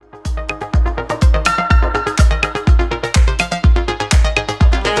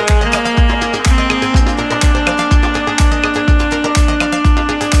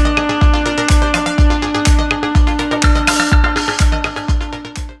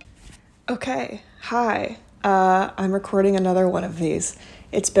Okay, hi. I'm recording another one of these.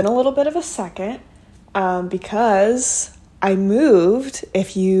 It's been a little bit of a second because I moved,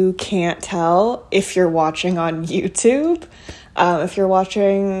 if you can't tell, if you're watching on YouTube. If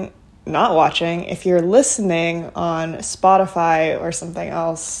you're not watching, if you're listening on Spotify or something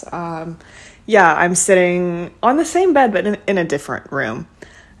else, I'm sitting on the same bed but in a different room.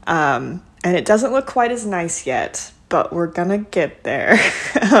 And it doesn't look quite as nice yet, but we're gonna get there.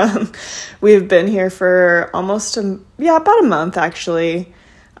 We've been here for about a month actually.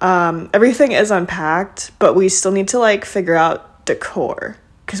 Everything is unpacked, but we still need to figure out decor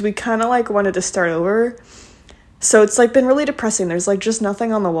because we kind of wanted to start over. So it's been really depressing. There's just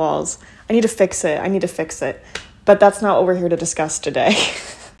nothing on the walls. I need to fix it. But that's not what we're here to discuss today.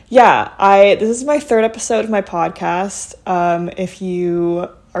 This is my third episode of my podcast. If you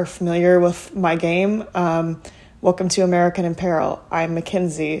are familiar with my game, welcome to American in Peril. I'm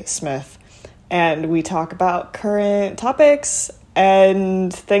Mackenzie Smith, and we talk about current topics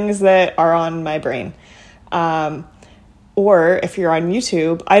and things that are on my brain. Or if you're on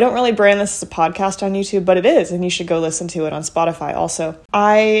YouTube, I don't really brand this as a podcast on YouTube, but it is, and you should go listen to it on Spotify also.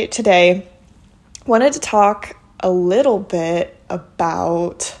 I today wanted to talk a little bit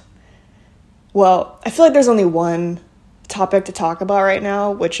about, I feel like there's only one topic to talk about right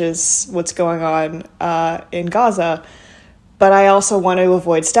now, which is what's going on in Gaza, but I also want to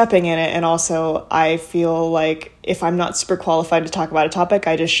avoid stepping in it, and also I feel like if I'm not super qualified to talk about a topic,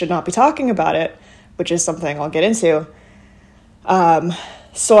 I just should not be talking about it, which is something I'll get into.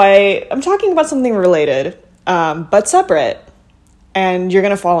 So I'm talking about something related, but separate, and you're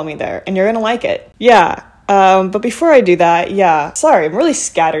gonna follow me there, and you're gonna like it. But before I do that, sorry, I'm really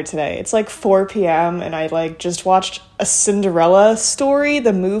scattered today. It's 4 p.m. and I just watched a Cinderella Story,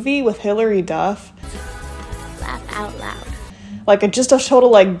 the movie with Hilary Duff. Laugh out loud. Just a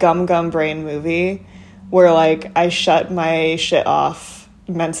total gum brain movie where I shut my shit off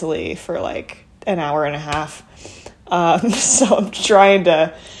mentally for an hour and a half. So I'm trying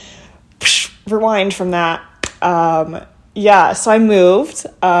to rewind from that. So I moved.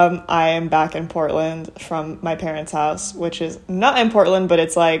 I am back in Portland from my parents' house, which is not in Portland, but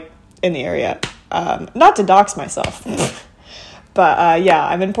it's in the area. Not to dox myself, but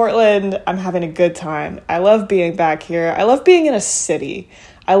I'm in Portland. I'm having a good time. I love being back here. I love being in a city.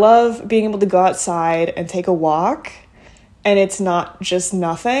 I love being able to go outside and take a walk, and it's not just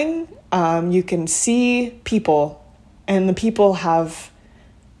nothing. You can see people, and the people have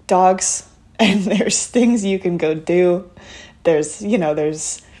dogs, and there's things you can go do.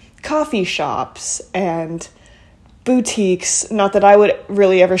 There's coffee shops and boutiques. Not that I would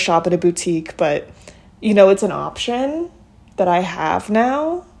really ever shop at a boutique, but it's an option that I have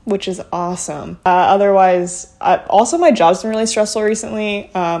now, which is awesome. Otherwise, also my job's been really stressful recently.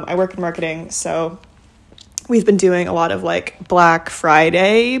 I work in marketing, so we've been doing a lot of Black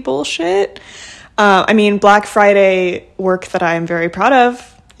Friday bullshit. Black Friday work that I'm very proud of,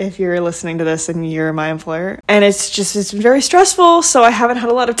 if you're listening to this and you're my employer. And it's been very stressful, so I haven't had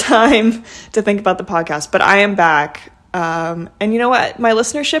a lot of time to think about the podcast, but I am back. And you know what? My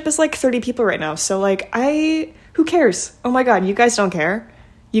listenership is 30 people right now, so who cares? Oh my God, you guys don't care.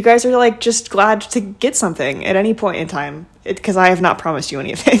 You guys are just glad to get something at any point in time, because I have not promised you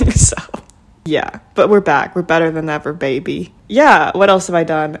anything, so... Yeah, but we're back. We're better than ever, baby. Yeah, what else have I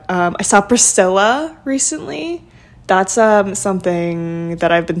done? I saw Priscilla recently. That's something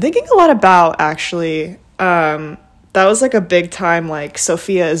that I've been thinking a lot about, actually. That was a big time,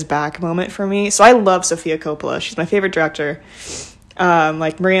 Sophia is back moment for me. So I love Sofia Coppola. She's my favorite director.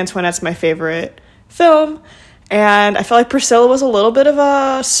 Marie Antoinette's my favorite film. And I feel like Priscilla was a little bit of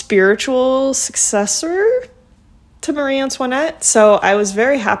a spiritual successor to Marie Antoinette, so I was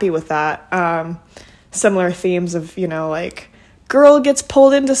very happy with that. Similar themes of, girl gets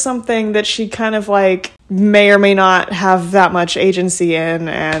pulled into something that she kind of may or may not have that much agency in,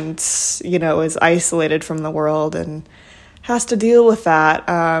 and is isolated from the world and has to deal with that.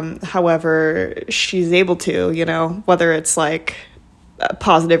 However, she's able to, whether it's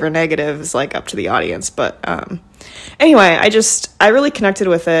positive or negative is up to the audience. But anyway, I really connected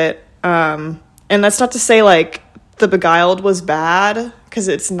with it. And that's not to say The Beguiled was bad, because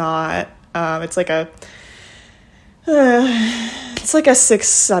it's not. It's a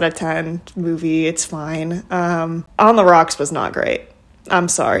 6 out of 10 movie. It's fine. On the Rocks was not great. I'm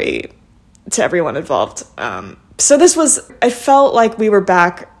sorry to everyone involved. So I felt like we were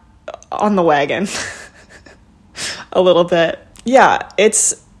back on the wagon a little bit. Yeah,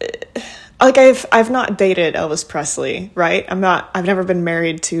 it's I've not dated Elvis Presley, right? I've never been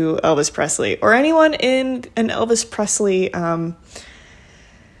married to Elvis Presley or anyone in an Elvis Presley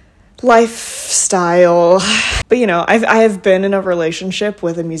lifestyle. But I have been in a relationship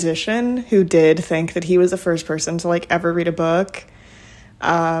with a musician who did think that he was the first person to like ever read a book.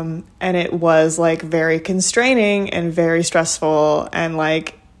 And it was like very constraining and very stressful, and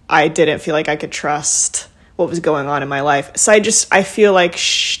like I didn't feel like I could trust what was going on in my life. So I feel like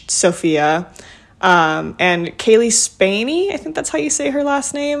Sophia and Kaylee Spaney, I think that's how you say her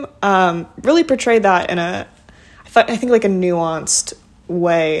last name, really portrayed that in I think like a nuanced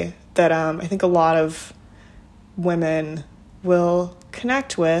way that I think a lot of women will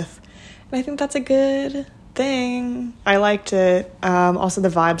connect with, and I think that's a good thing. I liked it. Also, the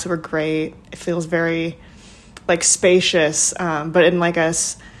vibes were great. It feels very like spacious, but in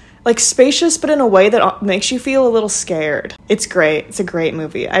spacious, but in a way that makes you feel a little scared. It's great. It's a great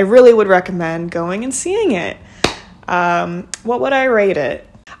movie. I really would recommend going and seeing it. What would I rate it?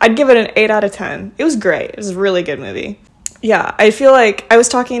 I'd give it an 8 out of 10. It was great. It was a really good movie. Yeah, I feel like I was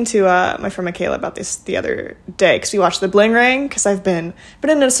talking to my friend Michaela about this the other day, because we watched The Bling Ring, because I've been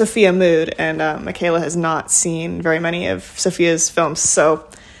in a Sophia mood, and Michaela has not seen very many of Sophia's films, so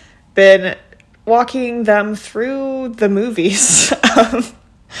been walking them through the movies.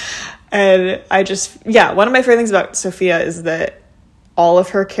 And one of my favorite things about Sophia is that all of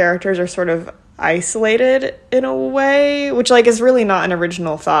her characters are sort of isolated in a way, which like is really not an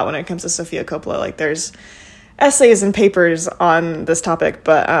original thought when it comes to Sofia Coppola. Like there's essays and papers on this topic,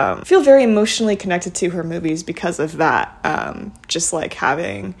 but I feel very emotionally connected to her movies because of that. Just like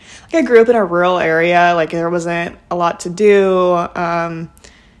having, like I grew up in a rural area, like there wasn't a lot to do,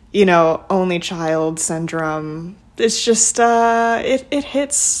 only child syndrome. It's just, it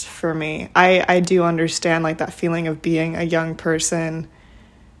hits for me. I do understand like that feeling of being a young person,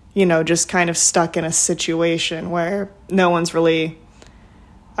 just kind of stuck in a situation where no one's really,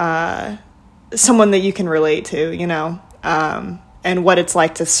 someone that you can relate to, and what it's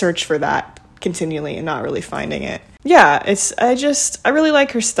like to search for that continually and not really finding it. Yeah, I really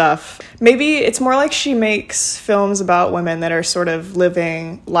like her stuff. Maybe it's more like she makes films about women that are sort of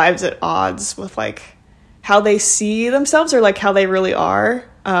living lives at odds with like how they see themselves or like how they really are,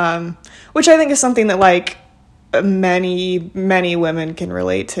 which I think is something that like many, many women can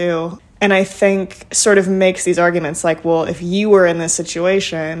relate to. And I think sort of makes these arguments like, well, if you were in this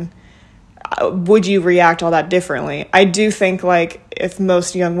situation, would you react all that differently? I do think like if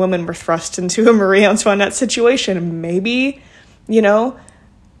most young women were thrust into a Marie Antoinette situation, maybe,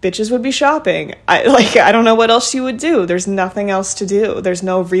 bitches would be shopping. I don't know what else you would do. There's nothing else to do. There's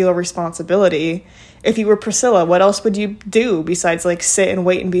no real responsibility. If you were Priscilla, what else would you do besides like sit and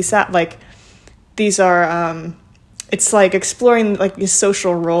wait and be sad? Like these are, it's like exploring like these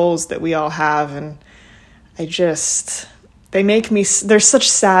social roles that we all have. And they're such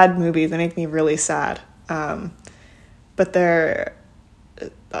sad movies. They make me really sad. But they're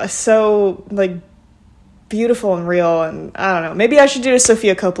so like beautiful and real. And I don't know, maybe I should do a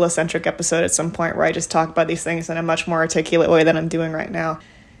Sofia Coppola centric episode at some point where I just talk about these things in a much more articulate way than I'm doing right now.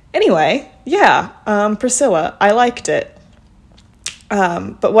 Anyway, yeah, Priscilla, I liked it.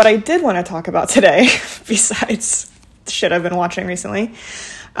 But what I did want to talk about today, besides the shit I've been watching recently, is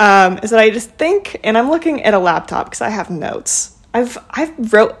that I just think, and I'm looking at a laptop because I have notes.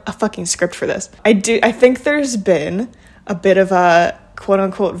 I've wrote a fucking script for this. I think there's been a bit of a quote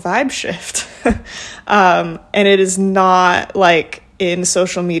unquote vibe shift. And it is not like in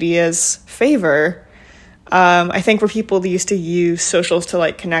social media's favor. I think where people used to use socials to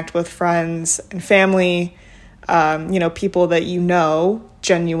like connect with friends and family, people that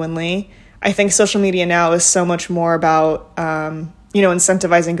genuinely, I think social media now is so much more about,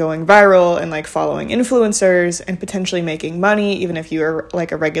 incentivizing going viral and like following influencers and potentially making money, even if you are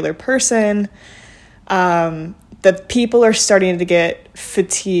like a regular person, that people are starting to get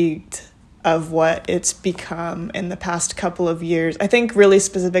fatigued of what it's become in the past couple of years. I think really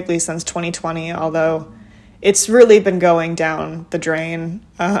specifically since 2020, although it's really been going down the drain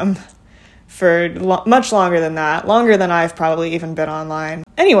for much longer than that, longer than I've probably even been online.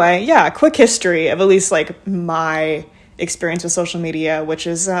 Anyway, yeah, quick history of at least like my experience with social media, which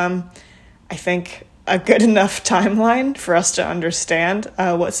is, I think, a good enough timeline for us to understand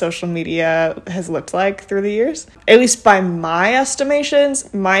what social media has looked like through the years. At least by my estimations,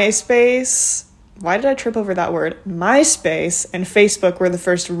 MySpace, why did I trip over that word? MySpace and Facebook were the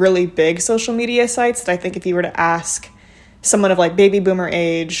first really big social media sites that I think if you were to ask someone of like baby boomer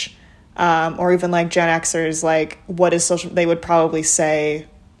age, or even like Gen Xers, like what is social, they would probably say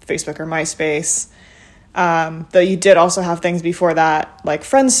Facebook or MySpace. Though you did also have things before that, like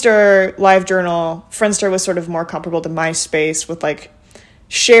Friendster, LiveJournal. Friendster was sort of more comparable to MySpace with like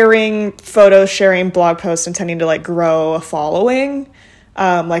sharing photos, sharing blog posts, and tending to like grow a following.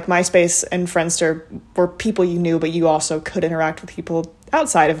 Like MySpace and Friendster were people you knew, but you also could interact with people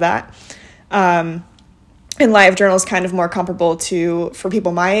outside of that. And LiveJournal is kind of more comparable to, for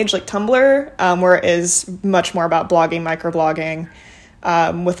people my age, like Tumblr, where it is much more about blogging, microblogging,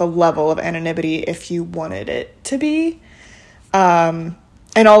 with a level of anonymity if you wanted it to be. And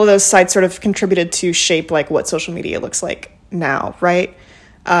all of those sites sort of contributed to shape like what social media looks like now, right?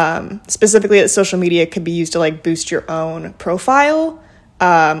 Specifically that social media could be used to like boost your own profile,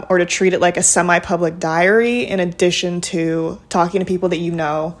 or to treat it like a semi-public diary in addition to talking to people that you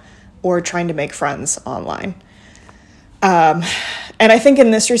know or trying to make friends online. And I think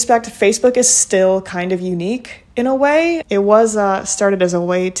in this respect, Facebook is still kind of unique in a way. It was started as a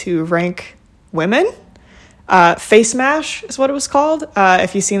way to rank women. Face Mash is what it was called.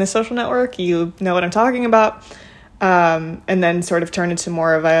 If you've seen The Social Network, you know what I'm talking about. And then sort of turned into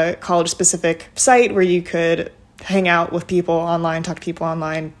more of a college-specific site where you could hang out with people online, talk to people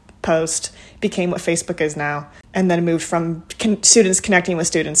online, post, became what Facebook is now. And then moved from students connecting with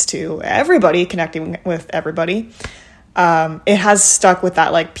students to everybody connecting with everybody. It has stuck with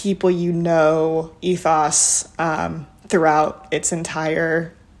that like people you know ethos throughout its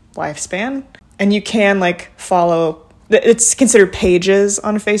entire lifespan. And you can like follow, it's considered pages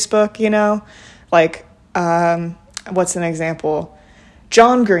on Facebook, you know, like what's an example?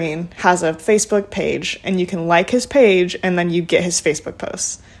 John Green has a Facebook page and you can like his page and then you get his Facebook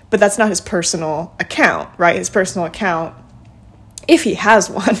posts. But that's not his personal account, right? His personal account, if he has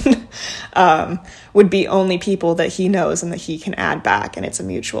one, would be only people that he knows and that he can add back. And it's a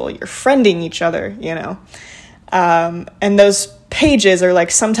mutual, you're friending each other, you know? And those pages are like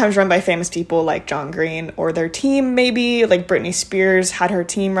sometimes run by famous people like John Green or their team, maybe like Britney Spears had her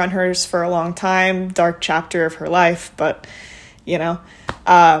team run hers for a long time, dark chapter of her life. But, you know,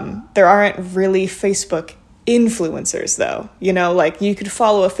 there aren't really Facebook influencers though, you know, like you could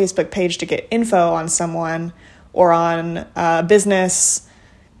follow a Facebook page to get info on someone or on business,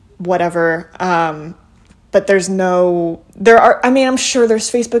 whatever. But I'm sure there's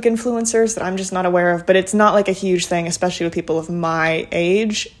Facebook influencers that I'm just not aware of, but it's not like a huge thing, especially with people of my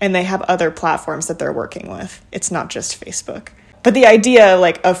age, and they have other platforms that they're working with. It's not just Facebook. But the idea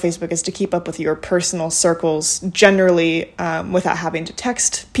like of Facebook is to keep up with your personal circles generally without having to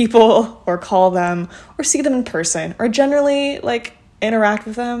text people or call them or see them in person or generally like interact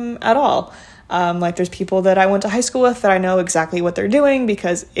with them at all. Like there's people that I went to high school with that I know exactly what they're doing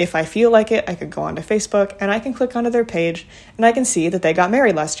because if I feel like it, I could go onto Facebook and I can click onto their page and I can see that they got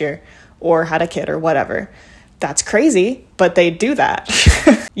married last year or had a kid or whatever. That's crazy, but they do that.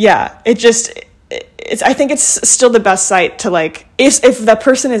 Yeah, I think it's still the best site to like, if the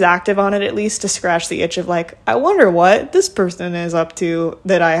person is active on it, at least to scratch the itch of like, I wonder what this person is up to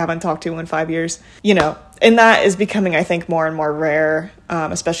that I haven't talked to in 5 years, you know, and that is becoming, I think, more and more rare,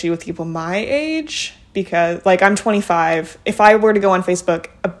 especially with people my age, because like I'm 25. If I were to go on Facebook,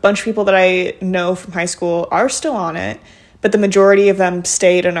 a bunch of people that I know from high school are still on it, but the majority of them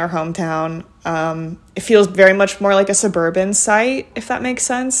stayed in our hometown. It feels very much more like a suburban site, if that makes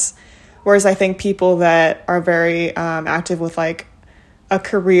sense. Whereas I think people that are very active with like a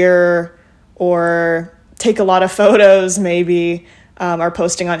career or take a lot of photos maybe are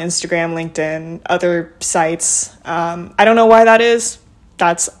posting on Instagram, LinkedIn, other sites. I don't know why that is.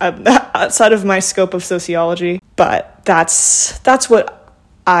 That's outside of my scope of sociology, but that's what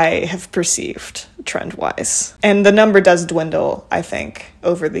I have perceived trend-wise. And the number does dwindle, I think,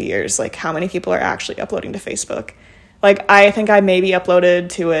 over the years, like how many people are actually uploading to Facebook. Like, I think I maybe uploaded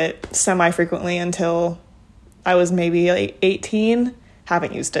to it semi-frequently until I was maybe like 18.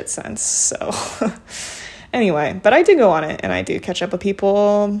 Haven't used it since, so... Anyway, but I do go on it, and I do catch up with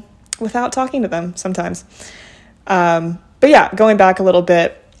people without talking to them sometimes. But yeah, going back a little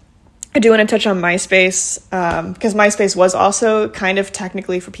bit, I do want to touch on MySpace, because MySpace was also kind of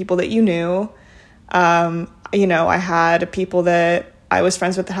technically for people that you knew. You know, I had people that I was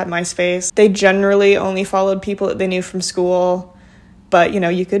friends with that had MySpace. They generally only followed people that they knew from school. But, you know,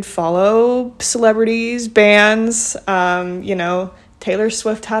 you could follow celebrities, bands. You know, Taylor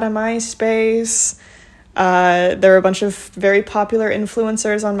Swift had a MySpace. There are a bunch of very popular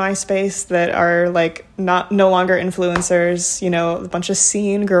influencers on MySpace that are like no longer influencers, you know, a bunch of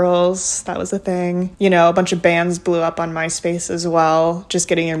scene girls, that was a thing. You know, a bunch of bands blew up on MySpace as well, just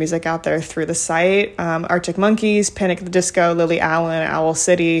getting your music out there through the site. Arctic Monkeys, Panic at the Disco, Lily Allen, Owl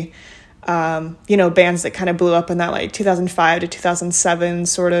City, you know, bands that kind of blew up in that like 2005 to 2007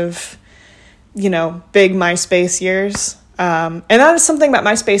 sort of, you know, big MySpace years. And that is something about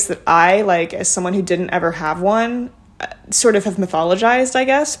MySpace that I, like, as someone who didn't ever have one, sort of have mythologized, I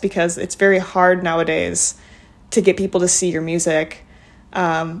guess, because it's very hard nowadays to get people to see your music.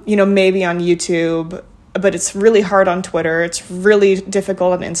 maybe on YouTube, but it's really hard on Twitter. It's really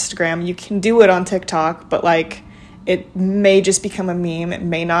difficult on Instagram. You can do it on TikTok, but like it may just become a meme. It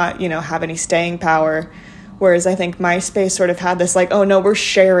may not, have any staying power. Whereas I think MySpace sort of had this like, oh no, we're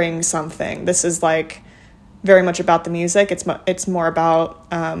sharing something. This is like very much about the music. It's more about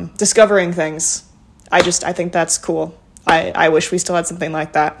discovering things. I think that's cool. I wish we still had something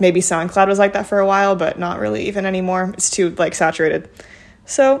like that. Maybe SoundCloud was like that for a while, but not really even anymore. It's too like saturated.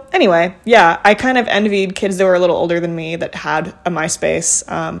 So anyway, yeah, I kind of envied kids that were a little older than me that had a MySpace,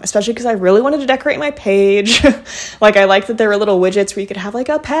 especially because I really wanted to decorate my page. Like, I liked that there were little widgets where you could have like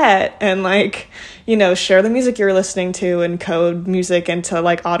a pet and like, share the music you're listening to and code music into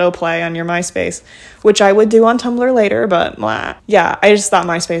like autoplay on your MySpace, which I would do on Tumblr later, but blah. Yeah, I just thought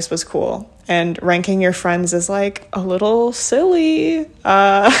MySpace was cool. And ranking your friends is like a little silly.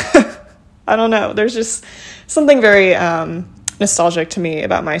 I don't know. There's just something very nostalgic to me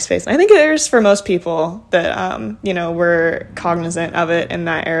about MySpace. And I think there's for most people that, were cognizant of it in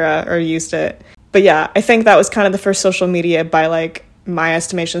that era or used it. But yeah, I think that was kind of the first social media by like my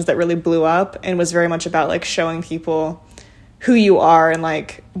estimations that really blew up and was very much about like showing people who you are and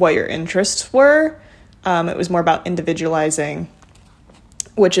like what your interests were. It was more about individualizing,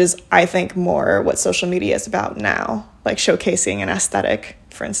 which is, I think, more what social media is about now, like showcasing an aesthetic,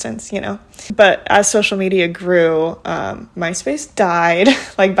 for instance, But as social media grew, MySpace died.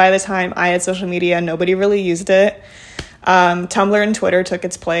 Like, by the time I had social media, nobody really used it. Tumblr and Twitter took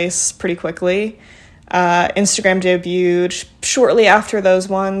its place pretty quickly. Instagram debuted shortly after those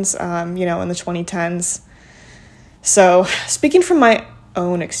ones, in the 2010s. So, speaking from my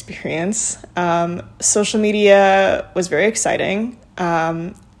own experience, social media was very exciting.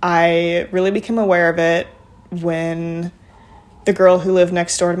 I really became aware of it when the girl who lived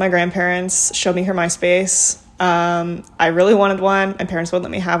next door to my grandparents showed me her MySpace. I really wanted one. My parents wouldn't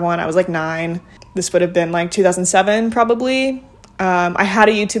let me have one. I was like 9. This would have been like 2007 probably. I had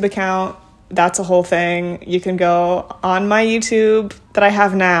a YouTube account. That's a whole thing. You can go on my YouTube that I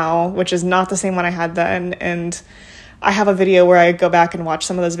have now, which is not the same one I had then, and I have a video where I go back and watch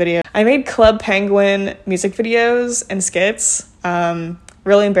some of those videos. I made Club Penguin music videos and skits.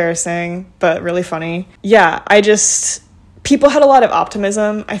 Really embarrassing, but really funny. Yeah, people had a lot of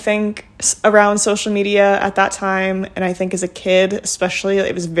optimism, I think, around social media at that time. And I think as a kid, especially,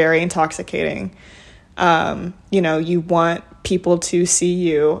 it was very intoxicating. You want people to see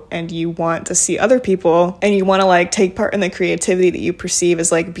you and you want to see other people and you want to like take part in the creativity that you perceive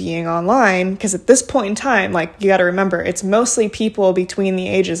as like being online. Because at this point in time, like, you got to remember, it's mostly people between the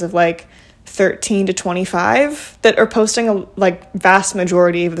ages of like 13 to 25 that are posting a like vast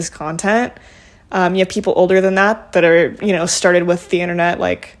majority of this content. You have people older than that are, started with the internet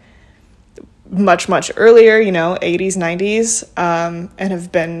like much, much earlier, 80s, 90s, and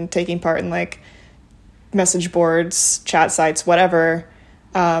have been taking part in like message boards, chat sites, whatever.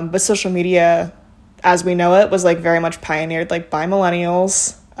 But social media, as we know it, was like very much pioneered like by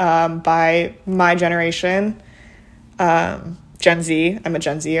millennials, by my generation, Gen Z. I'm a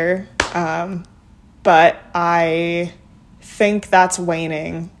Gen Zer. But I think that's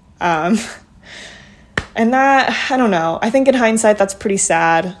waning. And that, I don't know, I think in hindsight, that's pretty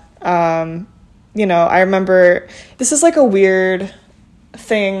sad. I remember, this is like a weird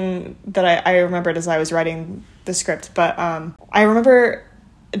thing that I remembered as I was writing the script, but I remember,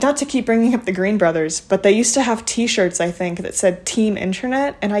 not to keep bringing up the Green Brothers, but they used to have t-shirts, I think, that said Team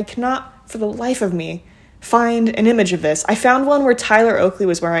Internet, and I cannot, for the life of me, find an image of this. I found one where Tyler Oakley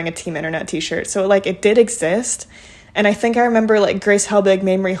was wearing a Team Internet t-shirt, so like it did exist. And I think I remember like Grace Helbig,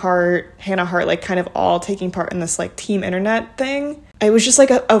 Mamrie Hart, Hannah Hart, like kind of all taking part in this like Team Internet thing. It was just like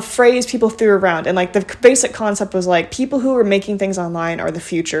a phrase people threw around. And like the basic concept was like people who are making things online are the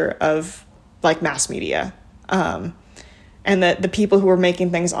future of like mass media. And that the people who were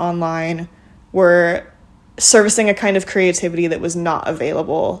making things online were servicing a kind of creativity that was not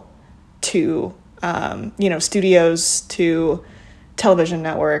available to, studios, to television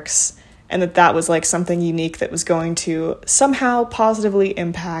networks. And that was like something unique that was going to somehow positively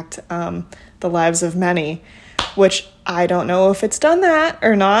impact the lives of many, which I don't know if it's done that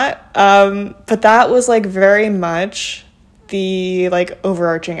or not. But that was like very much the like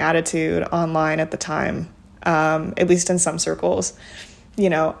overarching attitude online at the time, at least in some circles.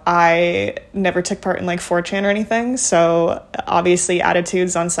 I never took part in like 4chan or anything, so obviously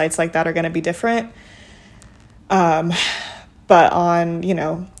attitudes on sites like that are going to be different. But on,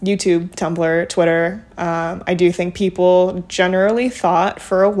 YouTube, Tumblr, Twitter, I do think people generally thought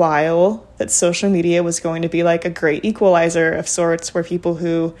for a while that social media was going to be like a great equalizer of sorts, where people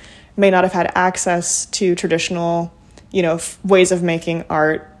who may not have had access to traditional ways of making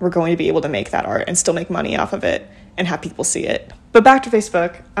art, we're going to be able to make that art and still make money off of it and have people see it. But back to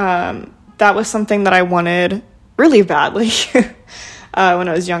Facebook, that was something that I wanted really badly when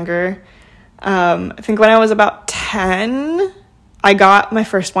I was younger. I think when I was about 10, I got my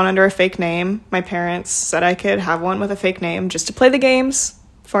first one under a fake name. My parents said I could have one with a fake name just to play the games,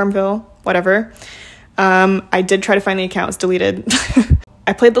 Farmville, whatever. I did try to find the account, it's deleted.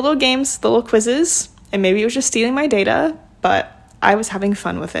 I played the little games, the little quizzes, and maybe it was just stealing my data, but I was having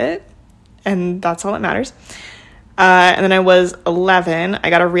fun with it, and that's all that matters. And then I was 11. I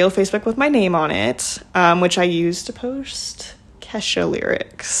got a real Facebook with my name on it, which I used to post Kesha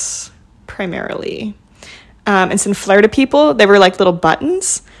lyrics, primarily. And send flair to people. They were like little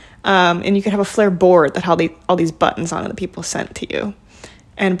buttons, and you could have a flair board that had all these buttons on it that people sent to you.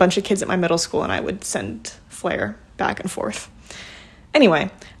 And a bunch of kids at my middle school and I would send flair back and forth. Anyway,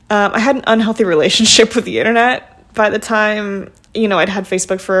 I had an unhealthy relationship with the internet by the time, I'd had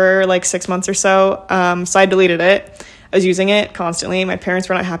Facebook for like 6 months or so. So I deleted it. I was using it constantly. My parents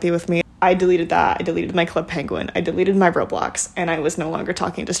were not happy with me. I deleted that. I deleted my Club Penguin. I deleted my Roblox, and I was no longer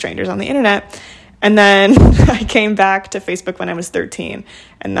talking to strangers on the internet. And then I came back to Facebook when I was 13,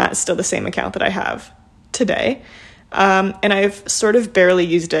 and that's still the same account that I have today. And I've sort of barely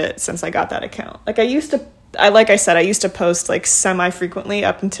used it since I got that account. Like I used to post like semi-frequently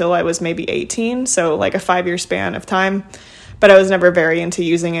up until I was maybe 18, so like a 5-year span of time, but I was never very into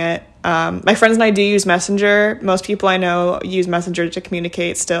using it. My friends and I do use Messenger. Most people I know use Messenger to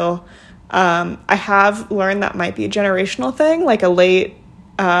communicate still. I have learned that might be a generational thing, like a late,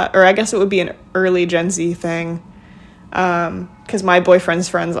 or I guess it would be an early Gen Z thing, because my boyfriend's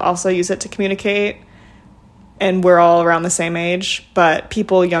friends also use it to communicate, and we're all around the same age, but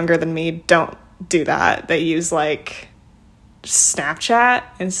people younger than me don't do that. They use like Snapchat,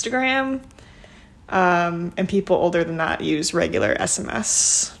 Instagram, and people older than that use regular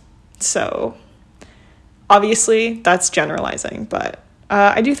SMS. So obviously that's generalizing, but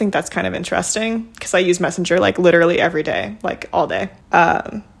I do think that's kind of interesting because I use Messenger like literally every day, like all day.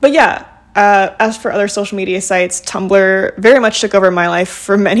 But yeah, as for other social media sites, Tumblr very much took over my life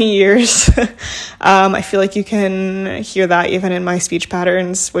for many years. I feel like you can hear that even in my speech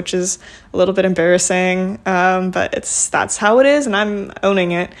patterns, which is a little bit embarrassing, but that's how it is, and I'm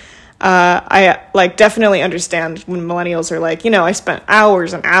owning it. I like definitely understand when millennials are like, I spent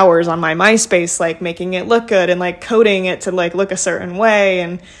hours and hours on my MySpace, like making it look good and like coding it to like look a certain way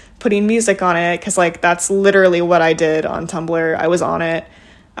and putting music on it. 'Cause like, that's literally what I did on Tumblr. I was on it,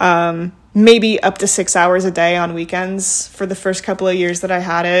 maybe up to 6 hours a day on weekends for the first couple of years that I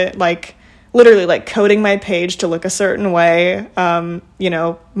had it, like literally like coding my page to look a certain way.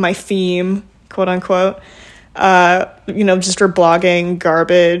 My theme, quote unquote. Just for blogging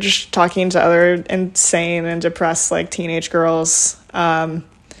garbage, talking to other insane and depressed like teenage girls, and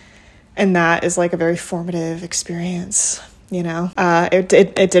that is like a very formative experience.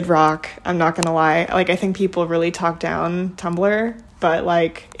 It did rock. I'm not gonna lie. Like I think people really talk down Tumblr, but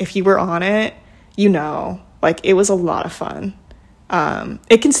like if you were on it, like it was a lot of fun.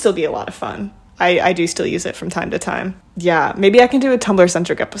 It can still be a lot of fun. I do still use it from time to time. Yeah, maybe I can do a Tumblr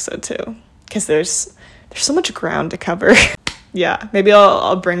centric episode too, because there's so much ground to cover. Yeah, maybe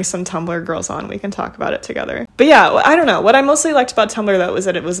I'll bring some Tumblr girls on. We can talk about it together. But yeah, I don't know. What I mostly liked about Tumblr, though, was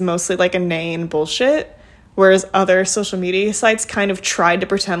that it was mostly like inane bullshit, whereas other social media sites kind of tried to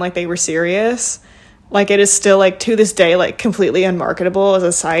pretend like they were serious. Like, it is still, like, to this day, like, completely unmarketable as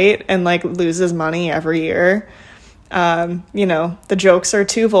a site and, like, loses money every year. The jokes are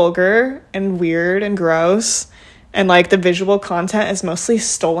too vulgar and weird and gross. And, like, the visual content is mostly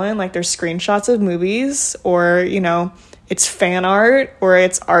stolen. Like, there's screenshots of movies or, it's fan art or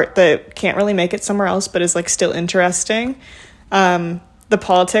it's art that can't really make it somewhere else but is, like, still interesting. The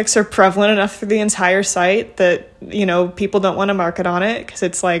politics are prevalent enough through the entire site that, people don't want to market on it because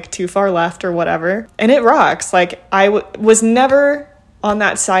it's, like, too far left or whatever. And it rocks. Like, I was never on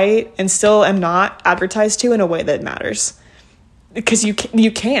that site and still am not advertised to in a way that matters. Because you can't.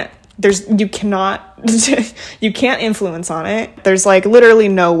 You can't influence on it. There's like literally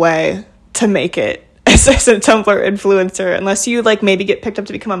no way to make it as a Tumblr influencer unless you like maybe get picked up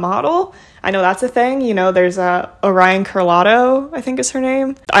to become a model. I know that's a thing. There's Orion Carlotto, I think is her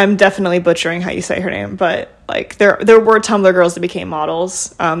name. I'm definitely butchering how you say her name, but like there were Tumblr girls that became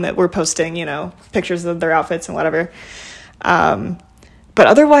models that were posting, pictures of their outfits and whatever. But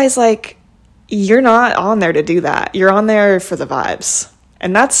otherwise, like, you're not on there to do that. You're on there for the vibes.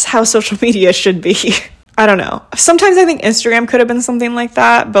 And that's how social media should be. I don't know. Sometimes I think Instagram could have been something like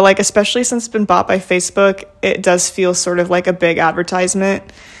that, but like especially since it's been bought by Facebook, it does feel sort of like a big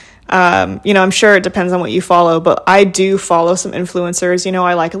advertisement. I'm sure it depends on what you follow, but I do follow some influencers.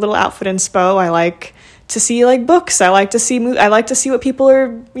 I like a little outfit inspo. I like to see like books. I like to see what people are,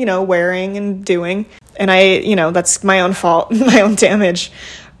 wearing and doing. And that's my own fault, my own damage.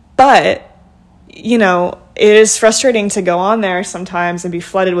 But, it is frustrating to go on there sometimes and be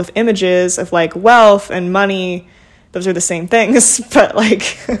flooded with images of like wealth and money. Those are the same things, but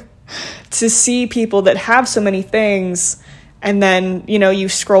like to see people that have so many things, and then, you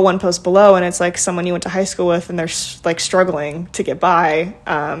scroll one post below and it's like someone you went to high school with and they're like struggling to get by.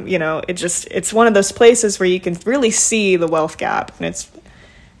 It's one of those places where you can really see the wealth gap, and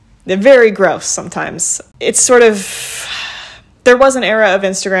they're very gross sometimes. It's sort of, there was an era of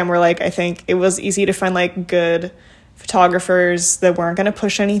Instagram where like, I think it was easy to find like good photographers that weren't going to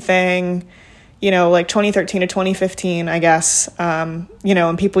push anything, like 2013 to 2015, I guess, and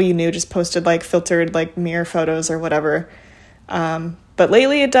people you knew just posted like filtered like mirror photos or whatever. But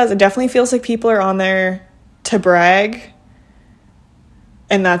lately it definitely feels like people are on there to brag,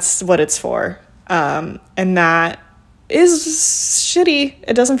 and that's what it's for. And that is shitty.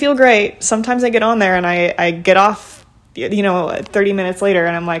 It doesn't feel great. Sometimes I get on there and I get off, 30 minutes later,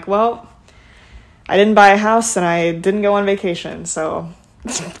 and I'm like, well, I didn't buy a house and I didn't go on vacation, so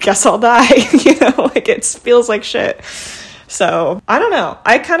guess I'll die. It feels like shit. So I don't know.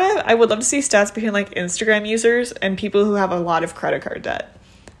 I would love to see stats between like Instagram users and people who have a lot of credit card debt.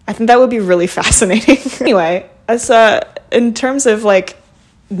 I think that would be really fascinating. Anyway, as in terms of like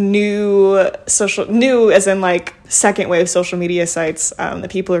new as in like second wave social media sites that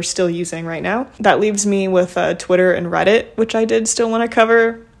people are still using right now, that leaves me with Twitter and Reddit, which I did still want to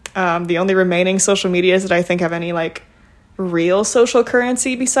cover. The only remaining social medias that I think have any like real social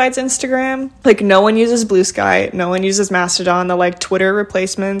currency besides Instagram. Like no one uses Blue Sky, no one uses Mastodon, the like Twitter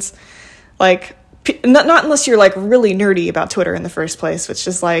replacements. Like not unless you're like really nerdy about Twitter in the first place, which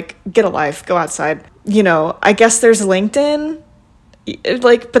is like, get a life, go outside. I guess there's LinkedIn,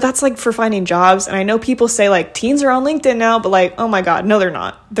 like, but that's like for finding jobs. And I know people say like teens are on LinkedIn now, but like, oh my God, no, they're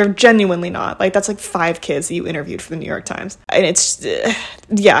not. They're genuinely not. Like that's like 5 kids that you interviewed for the New York Times. And it's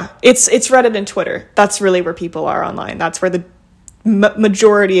Reddit and Twitter. That's really where people are online. That's where the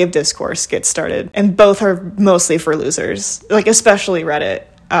majority of discourse gets started. And both are mostly for losers, like especially Reddit.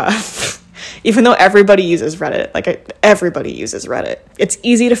 Even though everybody uses Reddit, everybody uses Reddit. It's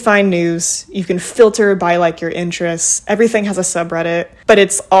easy to find news. You can filter by like your interests. Everything has a subreddit, but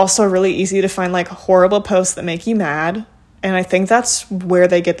it's also really easy to find like horrible posts that make you mad. And I think that's where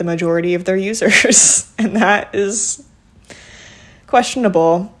they get the majority of their users. And that is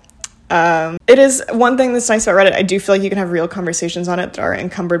questionable. It is one thing that's nice about Reddit. I do feel like you can have real conversations on it that are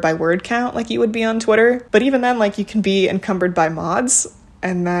encumbered by word count like you would be on Twitter. But even then, like you can be encumbered by mods.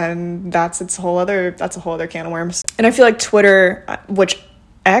 And then that's a whole other can of worms. And I feel like Twitter, which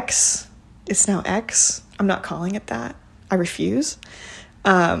X is now X. I'm not calling it that. I refuse.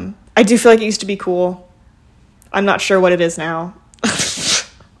 I do feel like it used to be cool. I'm not sure what it is now.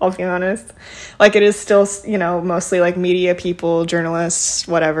 I'll be honest. Like it is still, mostly like media people, journalists,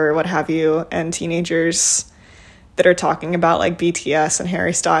 whatever, what have you, and teenagers that are talking about like BTS and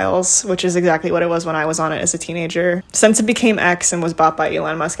Harry Styles, which is exactly what it was when I was on it as a teenager. Since it became X and was bought by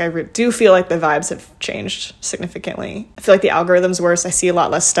Elon Musk, I do feel like the vibes have changed significantly. I feel like the algorithm's worse. I see a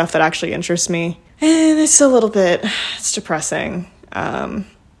lot less stuff that actually interests me. And it's depressing.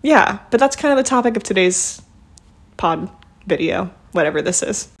 Yeah, but that's kind of the topic of today's pod video, whatever this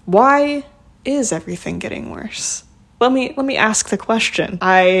is. Why is everything getting worse? Let me ask the question.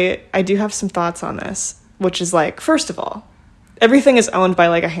 I do have some thoughts on this. Which is like, first of all, everything is owned by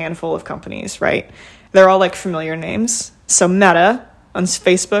like a handful of companies, right? They're all like familiar names. So Meta owns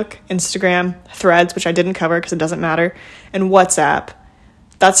Facebook, Instagram, Threads, which I didn't cover because it doesn't matter, and WhatsApp.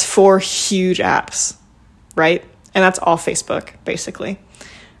 That's 4 huge apps, right? And that's all Facebook, basically.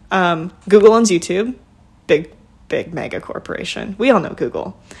 Google owns YouTube, big mega corporation. We all know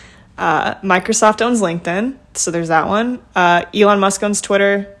Google. Microsoft owns LinkedIn, so there's that one. Elon Musk owns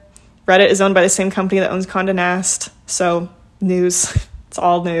Twitter. Reddit is owned by the same company that owns Condé Nast. So news, it's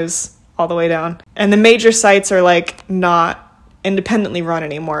all news all the way down. And the major sites are like not independently run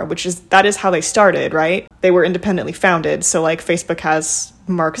anymore, that is how they started, right? They were independently founded. So like Facebook has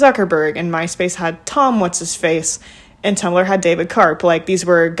Mark Zuckerberg and MySpace had Tom what's-his-face and Tumblr had David Karp. Like these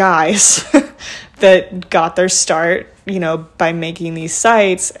were guys that got their start, by making these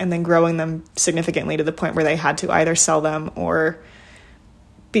sites and then growing them significantly to the point where they had to either sell them or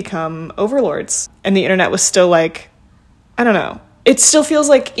become overlords. And the internet was still like, I don't know. It still feels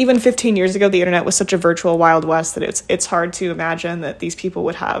like even 15 years ago, the internet was such a virtual Wild West that it's hard to imagine that these people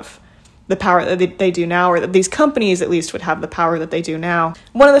would have the power that they do now, or that these companies at least would have the power that they do now.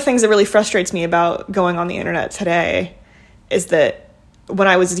 One of the things that really frustrates me about going on the internet today is that when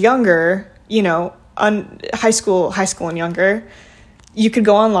I was younger, you know, high school and younger, you could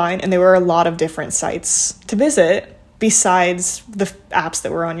go online and there were a lot of different sites to visit besides the apps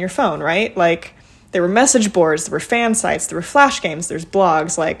that were on your phone, right? Like, there were message boards, there were fan sites, there were flash games, there's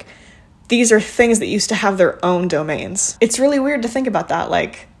blogs. Like, these are things that used to have their own domains. It's really weird to think about that.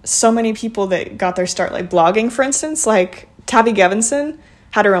 Like, so many people that got their start, like blogging, for instance, like Tabby Gevinson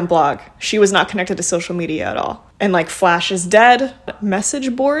had her own blog. She was not connected to social media at all. And like, Flash is dead.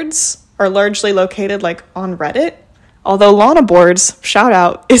 Message boards are largely located like on Reddit, although Lana Boards, shout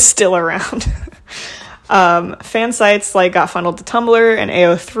out, is still around. Fan sites like got funneled to Tumblr and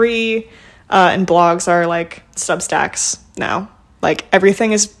AO3, and blogs are like Substacks now. Like,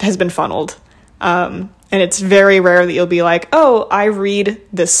 everything has been funneled. And it's very rare that you'll be like, oh, I read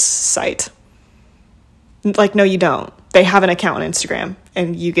this site. Like, no, you don't. They have an account on Instagram,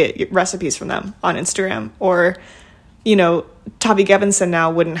 and you get recipes from them on Instagram. Or, you know, Tavi Gevinson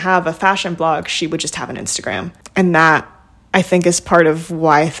now wouldn't have a fashion blog. She would just have an Instagram. And that, I think, is part of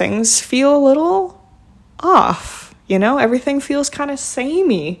why things feel a little off. You know, everything feels kind of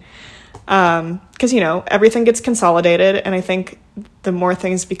samey. Because, you know, everything gets consolidated, and I think the more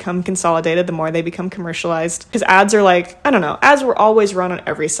things become consolidated, the more they become commercialized. Because ads are like, I don't know, ads were always run on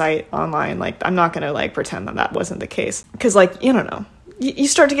every site online. Like, I'm not gonna like pretend that wasn't the case. Because, like, you don't know, you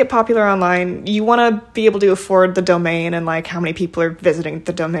start to get popular online, you want to be able to afford the domain and like how many people are visiting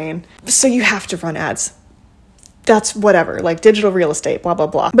the domain, so you have to run ads. That's whatever, like digital real estate, blah blah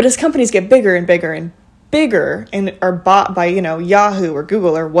blah. But as companies get bigger and bigger and bigger and are bought by, you know, Yahoo or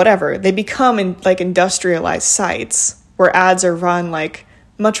Google or whatever, they become like industrialized sites where ads are run like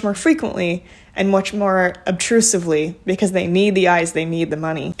much more frequently and much more obtrusively, because they need the eyes, they need the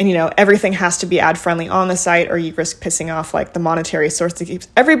money. And, you know, everything has to be ad friendly on the site, or you risk pissing off like the monetary source that keeps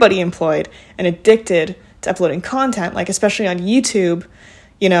everybody employed and addicted to uploading content. Like, especially on YouTube,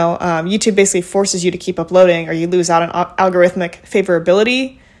 you know, YouTube basically forces you to keep uploading, or you lose out on algorithmic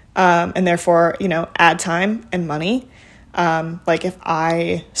favorability, and therefore, you know, ad time and money. Like, if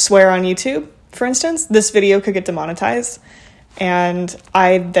I swear on YouTube, for instance, this video could get demonetized, and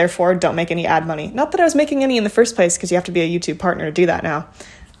I therefore don't make any ad money. Not that I was making any in the first place, because you have to be a YouTube partner to do that now.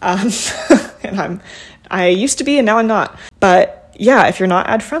 And I used to be, and now I'm not. But yeah, if you're not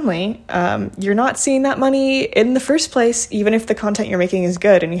ad friendly, you're not seeing that money in the first place, even if the content you're making is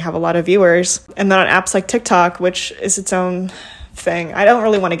good and you have a lot of viewers. And then on apps like TikTok, which is its own thing. I don't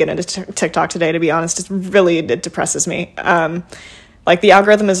really want to get into TikTok today, to be honest. It depresses me. Like, the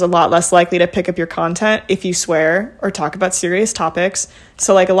algorithm is a lot less likely to pick up your content if you swear or talk about serious topics.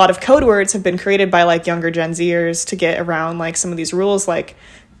 So, like, a lot of code words have been created by, like, younger Gen Zers to get around, like, some of these rules, like,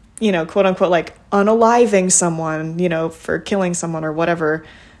 you know, quote unquote, like, unaliving someone, you know, for killing someone or whatever.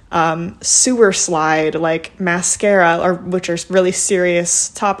 Sewer slide, like, mascara, or which are really serious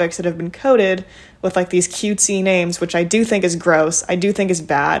topics that have been coded with like these cutesy names, which I do think is gross. I do think is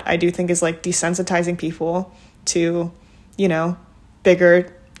bad. I do think is like desensitizing people to, you know,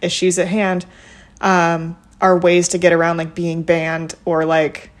 bigger issues at hand, are ways to get around like being banned, or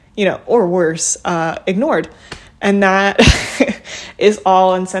like, you know, or worse, ignored. And that is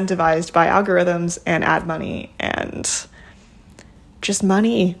all incentivized by algorithms and ad money and just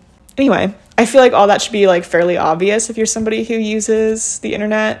money. Anyway, I feel like all that should be like fairly obvious if you're somebody who uses the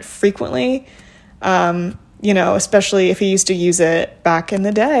internet frequently. You know, especially if you used to use it back in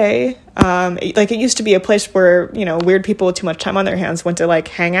the day. Like, it used to be a place where, you know, weird people with too much time on their hands went to like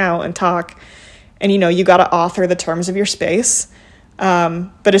hang out and talk. And, you know, you got to author the terms of your space.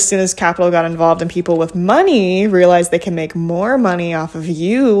 But as soon as capital got involved and people with money realized they can make more money off of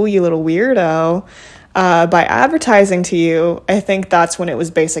you, you little weirdo, by advertising to you, I think that's when it was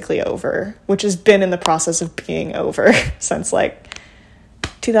basically over, which has been in the process of being over since like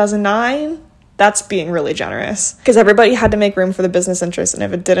 2009. That's being really generous, because everybody had to make room for the business interest, and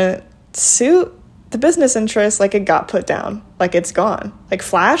if it didn't suit the business interest, like, it got put down, like, it's gone. Like,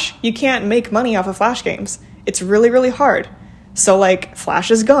 Flash, you can't make money off of Flash games. It's really, really hard. So, like,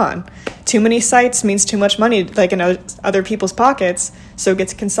 Flash is gone. Too many sites means too much money, like, in other people's pockets, so it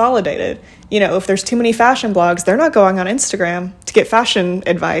gets consolidated. You know, if there's too many fashion blogs, they're not going on Instagram to get fashion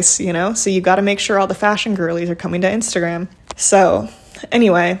advice, you know? So you got to make sure all the fashion girlies are coming to Instagram. So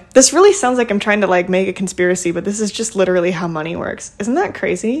anyway, this really sounds like I'm trying to like make a conspiracy, but this is just literally how money works. Isn't that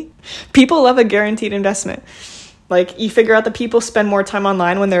crazy? People love a guaranteed investment. Like, you figure out that people spend more time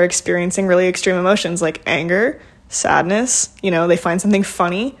online when they're experiencing really extreme emotions like anger, sadness, you know, they find something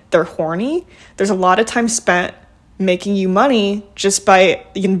funny, they're horny. There's a lot of time spent making you money just by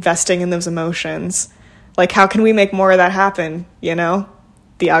investing in those emotions. Like, how can we make more of that happen, you know?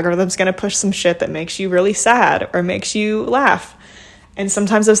 The algorithm's going to push some shit that makes you really sad or makes you laugh. And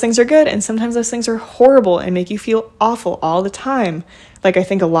sometimes those things are good, and sometimes those things are horrible and make you feel awful all the time. Like, I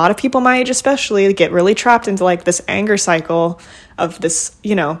think a lot of people my age especially get really trapped into, like, this anger cycle of this,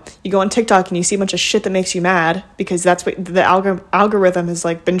 you know, you go on TikTok and you see a bunch of shit that makes you mad because that's what the algorithm has,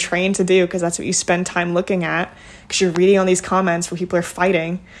 like, been trained to do, because that's what you spend time looking at, because you're reading all these comments where people are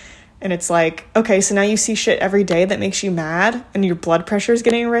fighting. And it's like, okay, so now you see shit every day that makes you mad and your blood pressure is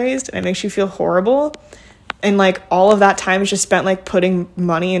getting raised and it makes you feel horrible. And, like, all of that time is just spent, like, putting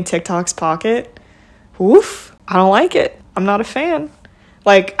money in TikTok's pocket. Oof, I don't like it. I'm not a fan.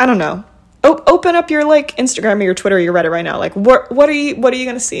 Like, I don't know. Open up your, like, Instagram or your Twitter or your Reddit right now. Like, what are you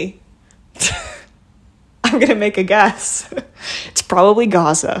going to see? I'm going to make a guess. It's probably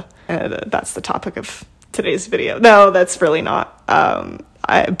Gaza. That's the topic of today's video. No, that's really not.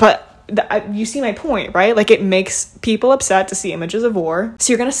 You see my point, right? Like, it makes people upset to see images of war.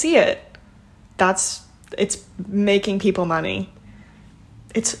 So you're going to see it. It's making people money.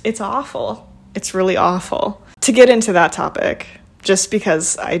 It's awful. It's really awful. To get into that topic, just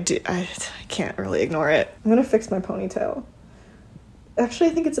because I can't really ignore it. I'm gonna fix my ponytail. Actually,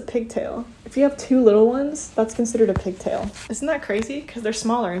 I think it's a pigtail. If you have two little ones, that's considered a pigtail. Isn't that crazy? Because they're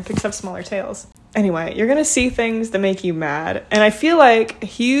smaller and pigs have smaller tails. Anyway, you're gonna see things that make you mad. And I feel like a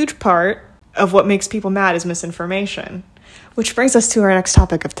huge part of what makes people mad is misinformation. Which brings us to our next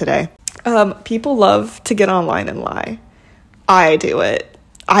topic of today. People love to get online and lie. I do it.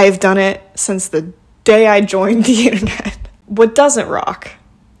 I've done it since the day I joined the internet. What doesn't rock,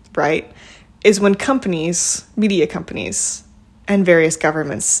 right, is when companies, media companies, and various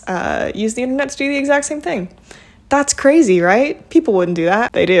governments use the internet to do the exact same thing. That's crazy, right? People wouldn't do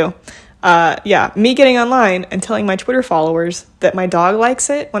that. They do. Me getting online and telling my Twitter followers that my dog likes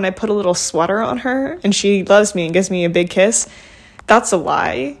it when I put a little sweater on her and she loves me and gives me a big kiss, that's a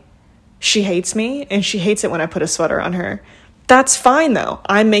lie. She hates me, and she hates it when I put a sweater on her. That's fine, though.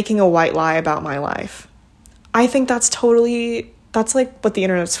 I'm making a white lie about my life. I think that's like what the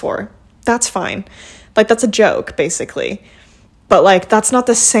internet's for. That's fine. Like, that's a joke, basically. But, like, that's not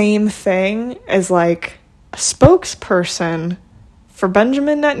the same thing as, like, a spokesperson for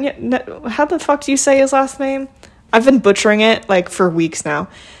Benjamin Netanyahu. How the fuck do you say his last name? I've been butchering it, like, for weeks now.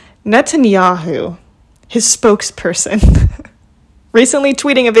 Netanyahu, his spokesperson, recently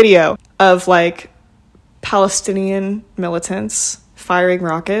tweeting a video of, like, Palestinian militants firing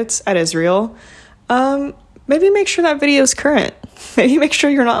rockets at Israel. Maybe make sure that video is current. Maybe make sure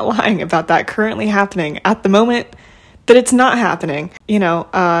you're not lying about that currently happening at the moment that it's not happening, you know,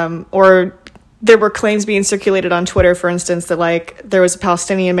 or there were claims being circulated on Twitter, for instance, that, like, there was a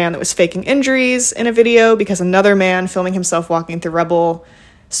Palestinian man that was faking injuries in a video because another man filming himself walking through rubble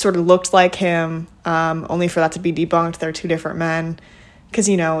sort of looked like him, only for that to be debunked. They're two different men. Because,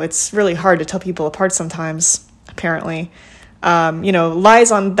 you know, it's really hard to tell people apart sometimes, apparently.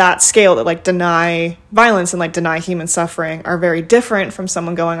 Lies on that scale that, like, deny violence and, like, deny human suffering are very different from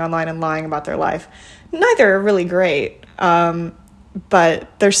someone going online and lying about their life. Neither are really great,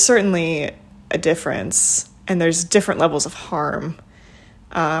 but there's certainly a difference, and there's different levels of harm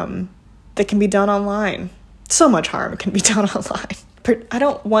that can be done online. So much harm can be done online. I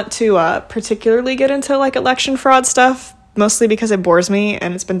don't want to particularly get into, like, election fraud stuff, mostly because it bores me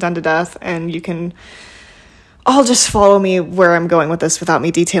and it's been done to death, and you can all just follow me where I'm going with this without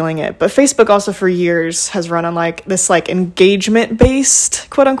me detailing it. But Facebook also for years has run on, like, this, like, engagement-based,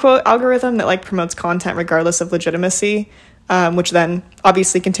 quote-unquote, algorithm that, like, promotes content regardless of legitimacy, which then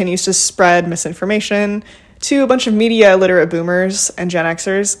obviously continues to spread misinformation to a bunch of media illiterate boomers and Gen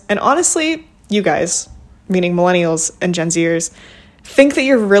Xers. And honestly, you guys, meaning millennials and Gen Zers, think that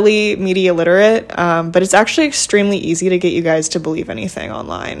you're really media literate, but it's actually extremely easy to get you guys to believe anything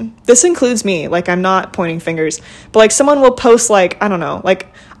online. This includes me. Like, I'm not pointing fingers, but, like, someone will post, like, I don't know,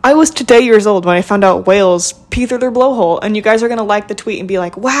 like, I was today years old when I found out whales pee through their blowhole, and you guys are gonna like the tweet and be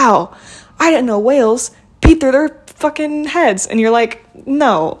like, wow, I didn't know whales pee through their fucking heads. And you're like,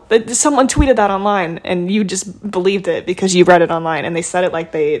 no, someone tweeted that online and you just believed it because you read it online and they said it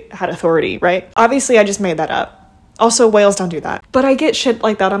like they had authority, right? Obviously, I just made that up. Also, whales don't do that. But I get shit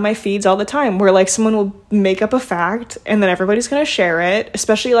like that on my feeds all the time where, like, someone will make up a fact and then everybody's gonna share it,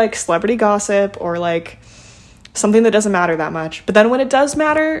 especially, like, celebrity gossip or, like, something that doesn't matter that much. But then when it does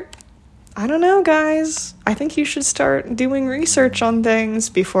matter, I don't know, guys. I think you should start doing research on things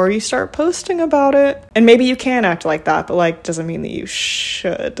before you start posting about it. And maybe you can act like that, but, like, doesn't mean that you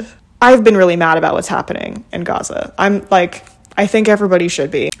should. I've been really mad about what's happening in Gaza. I I think everybody should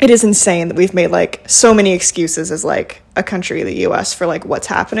be. It is insane that we've made like so many excuses as like a country, the US, for like what's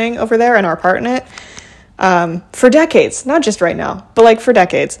happening over there and our part in it, for decades, not just right now, but like for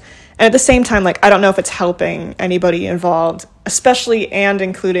decades. And at the same time, like, I don't know if it's helping anybody involved, especially and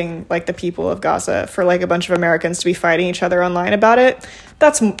including like the people of Gaza, for like a bunch of Americans to be fighting each other online about it.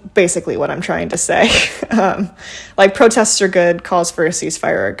 That's basically what I'm trying to say. Like, protests are good, calls for a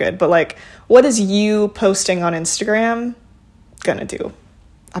ceasefire are good, but like, what is you posting on Instagram gonna do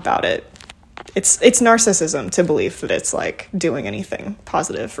about it? It's narcissism to believe that it's like doing anything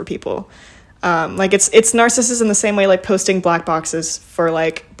positive for people. Like, it's narcissism the same way like posting black boxes for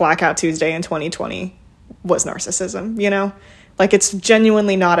like Blackout Tuesday in 2020 was narcissism, you know? Like, it's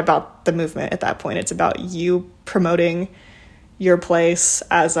genuinely not about the movement at that point. It's about you promoting your place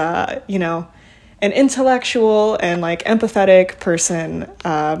as a, you know, an intellectual and like empathetic person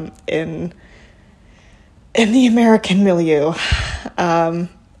in the American milieu.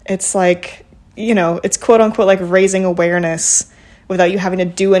 It's like, you know, it's quote unquote like raising awareness without you having to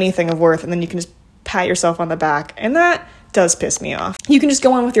do anything of worth, and then you can just pat yourself on the back, and that does piss me off. You can just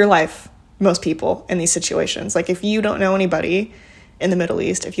go on with your life, most people, in these situations. Like, if you don't know anybody in the Middle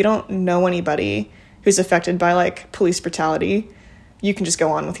East, if you don't know anybody who's affected by like police brutality, you can just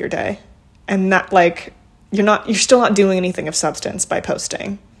go on with your day, and that, like, you're still not doing anything of substance by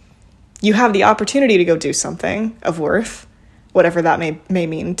posting. You have the opportunity to go do something of worth, whatever that may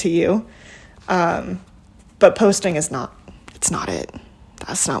mean to you, but posting is not. It's not it.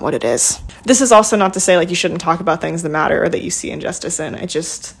 That's not what it is. This is also not to say like you shouldn't talk about things that matter or that you see injustice in. I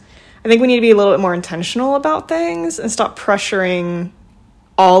think we need to be a little bit more intentional about things and stop pressuring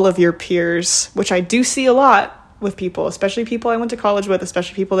all of your peers, which I do see a lot with people, especially people I went to college with,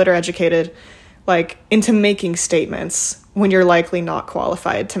 especially people that are educated, like, into making statements when you're likely not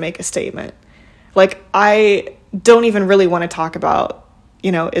qualified to make a statement. Like, I don't even really want to talk about,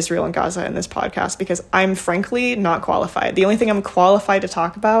 you know, Israel and Gaza in this podcast because I'm frankly not qualified. The only thing I'm qualified to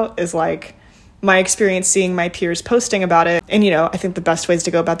talk about is like my experience seeing my peers posting about it. And, you know, I think the best ways to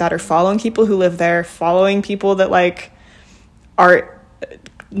go about that are following people who live there, following people that like are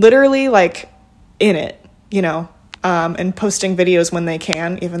literally like in it, you know, and posting videos when they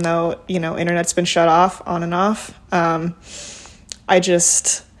can, even though, you know, internet's been shut off on and off.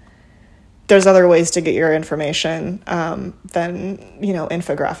 There's other ways to get your information than, you know,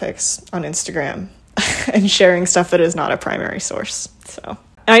 infographics on Instagram and sharing stuff that is not a primary source. So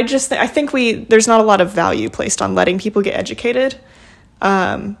I think there's not a lot of value placed on letting people get educated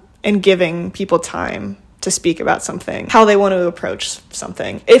and giving people time to speak about something, how they want to approach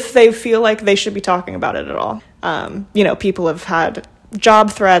something, if they feel like they should be talking about it at all. You know, people have had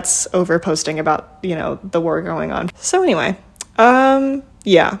job threats over posting about, you know, the war going on. So anyway,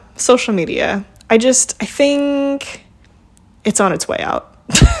 yeah, social media. I think it's on its way out.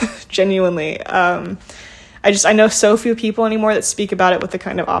 Genuinely. I know so few people anymore that speak about it with the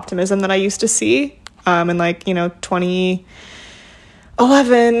kind of optimism that I used to see. In like, you know,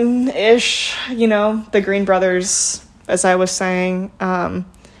 2011-ish, you know, the Green Brothers, as I was saying. I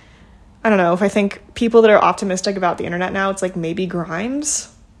don't know, if I think people that are optimistic about the internet now, it's like maybe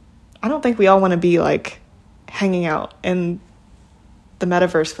Grimes. I don't think we all want to be like hanging out in the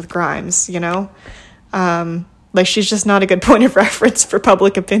metaverse with Grimes, you know? Like, she's just not a good point of reference for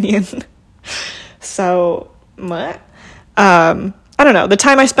public opinion. So, what? I don't know. The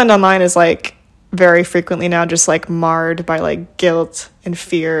time I spend online is like very frequently now just like marred by like guilt and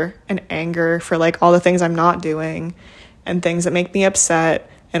fear and anger for like all the things I'm not doing and things that make me upset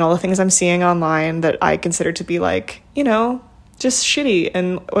and all the things I'm seeing online that I consider to be like, you know, just shitty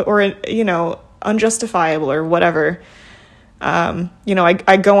or you know, unjustifiable or whatever. You know,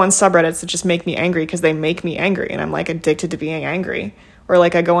 I go on subreddits that just make me angry because they make me angry and I'm like addicted to being angry. Or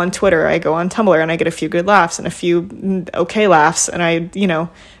like I go on Twitter, I go on Tumblr and I get a few good laughs and a few okay laughs and I, you know,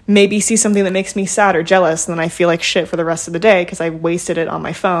 maybe see something that makes me sad or jealous and then I feel like shit for the rest of the day because I wasted it on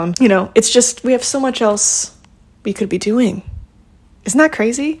my phone. You know, it's just, we have so much else we could be doing. Isn't that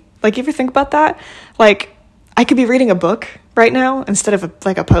crazy? Like, you ever think about that? Like, I could be reading a book right now instead of a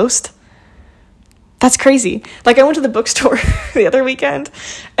post. That's crazy. Like, I went to the bookstore the other weekend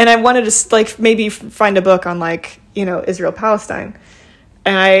and I wanted to like maybe find a book on like, you know, Israel, Palestine.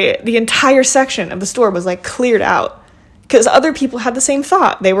 And the entire section of the store was like cleared out because other people had the same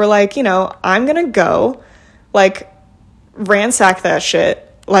thought. They were like, you know, I'm going to go like ransack that shit.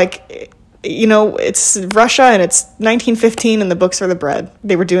 Like, you know, it's Russia and it's 1915 and the books are the bread.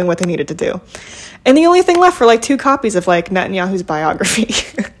 They were doing what they needed to do. And the only thing left were like 2 copies of like Netanyahu's biography.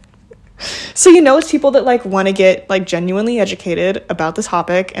 So, you know, it's people that like want to get like genuinely educated about this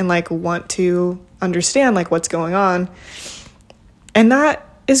topic and like want to understand like what's going on. And that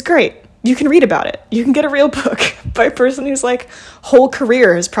is great. You can read about it. You can get a real book by a person whose like whole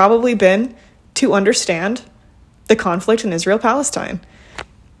career has probably been to understand the conflict in Israel-Palestine.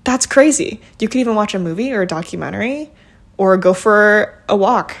 That's crazy. You could even watch a movie or a documentary or go for a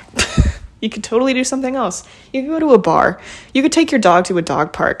walk. You could totally do something else. You could go to a bar. You could take your dog to a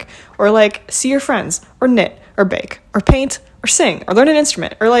dog park or like see your friends or knit or bake or paint or sing or learn an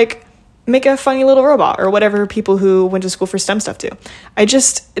instrument or like make a funny little robot or whatever people who went to school for STEM stuff do.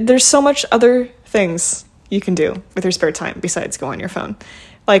 There's so much other things you can do with your spare time besides go on your phone.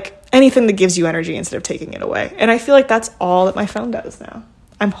 Like anything that gives you energy instead of taking it away. And I feel like that's all that my phone does now.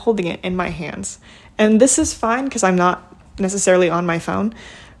 I'm holding it in my hands. And this is fine because I'm not necessarily on my phone.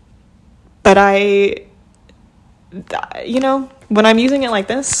 But when I'm using it like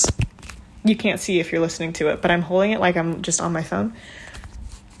this, you can't see if you're listening to it, but I'm holding it like I'm just on my phone.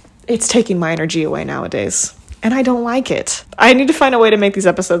 It's taking my energy away nowadays, and I don't like it. I need to find a way to make these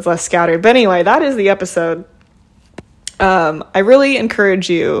episodes less scattered. But anyway, that is the episode. I really encourage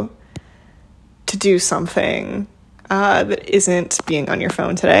you to do something that isn't being on your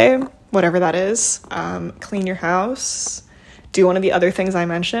phone today, whatever that is. Clean your house. Do one of the other things I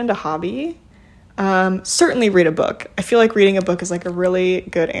mentioned, a hobby. Certainly read a book. I feel like reading a book is like a really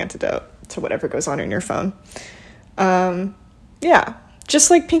good antidote to whatever goes on in your phone. Yeah. Just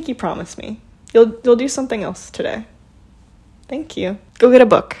like Pinky promised me. You'll do something else today. Thank you. Go get a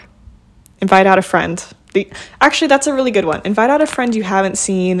book. Invite out a friend. Actually, that's a really good one. Invite out a friend you haven't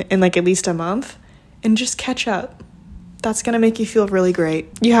seen in like at least a month and just catch up. That's going to make you feel really great.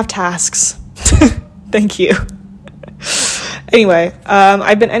 You have tasks. Thank you. Anyway,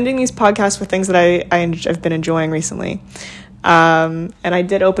 I've been ending these podcasts with things that I've been enjoying recently. And I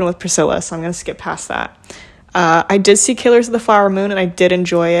did open with Priscilla, so I'm going to skip past that. I did see Killers of the Flower Moon, and I did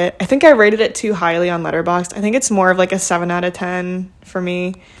enjoy it. I think I rated it too highly on Letterboxd. I think it's more of like a 7 out of 10 for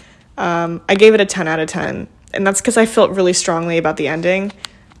me. I gave it a 10 out of 10, and that's because I felt really strongly about the ending.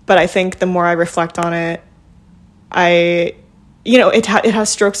 But I think the more I reflect on it, it has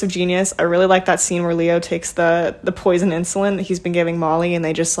strokes of genius. I really like that scene where Leo takes the poison insulin that he's been giving Molly, and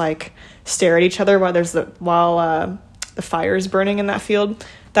they just like stare at each other while the fire is burning in that field.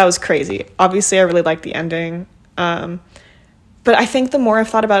 That was crazy. Obviously, I really liked the ending. But I think the more I've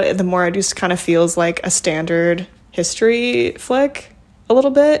thought about it, the more it just kind of feels like a standard history flick a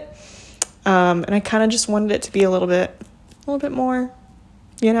little bit. And I kind of just wanted it to be a little bit more,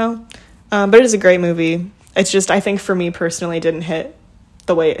 But it is a great movie. It's just, I think for me personally, it didn't hit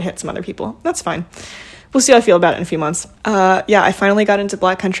the way it hit some other people. That's fine. We'll see how I feel about it in a few months. I finally got into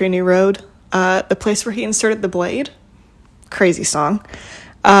Black Country New Road. The place where he inserted the blade. Crazy song.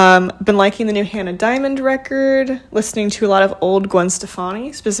 Been liking the new Hannah Diamond record, listening to a lot of old Gwen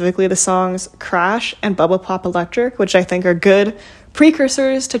Stefani, specifically the songs Crash and Bubble Pop Electric, which I think are good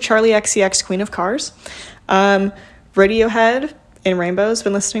precursors to Charlie XCX Queen of Cars. Radiohead in Rainbows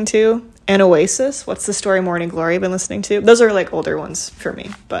been listening to, and Oasis, What's the Story, Morning Glory, been listening to. Those are like older ones for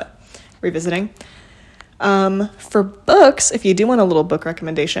me, but revisiting. For books, if you do want a little book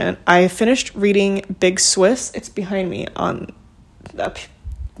recommendation, I finished reading Big Swiss. It's behind me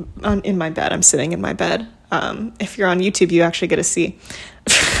in my bed. I'm sitting in my bed. If you're on YouTube, you actually get to see.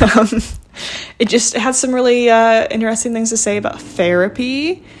 It has some really interesting things to say about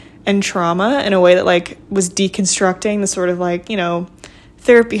therapy and trauma in a way that like was deconstructing the sort of like,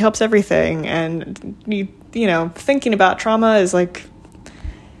 therapy helps everything, and thinking about trauma is like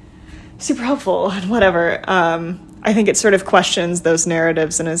super helpful and whatever. I think it sort of questions those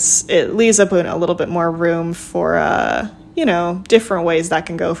narratives, and it leaves up a little bit more room for different ways that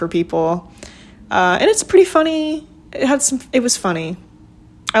can go for people. And it's pretty funny. It was funny.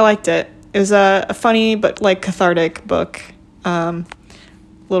 I liked it. It was a funny but like cathartic book.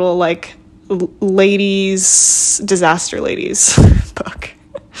 Little like disaster ladies book.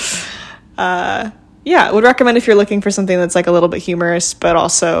 Would recommend if you're looking for something that's like a little bit humorous, but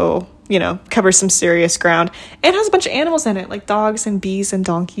also, covers some serious ground. And has a bunch of animals in it, like dogs and bees and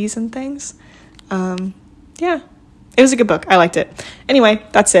donkeys and things. It was a good book. I liked it. Anyway,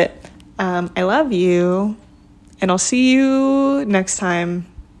 that's it. I love you, and I'll see you next time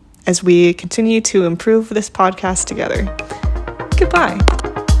as we continue to improve this podcast together. Goodbye.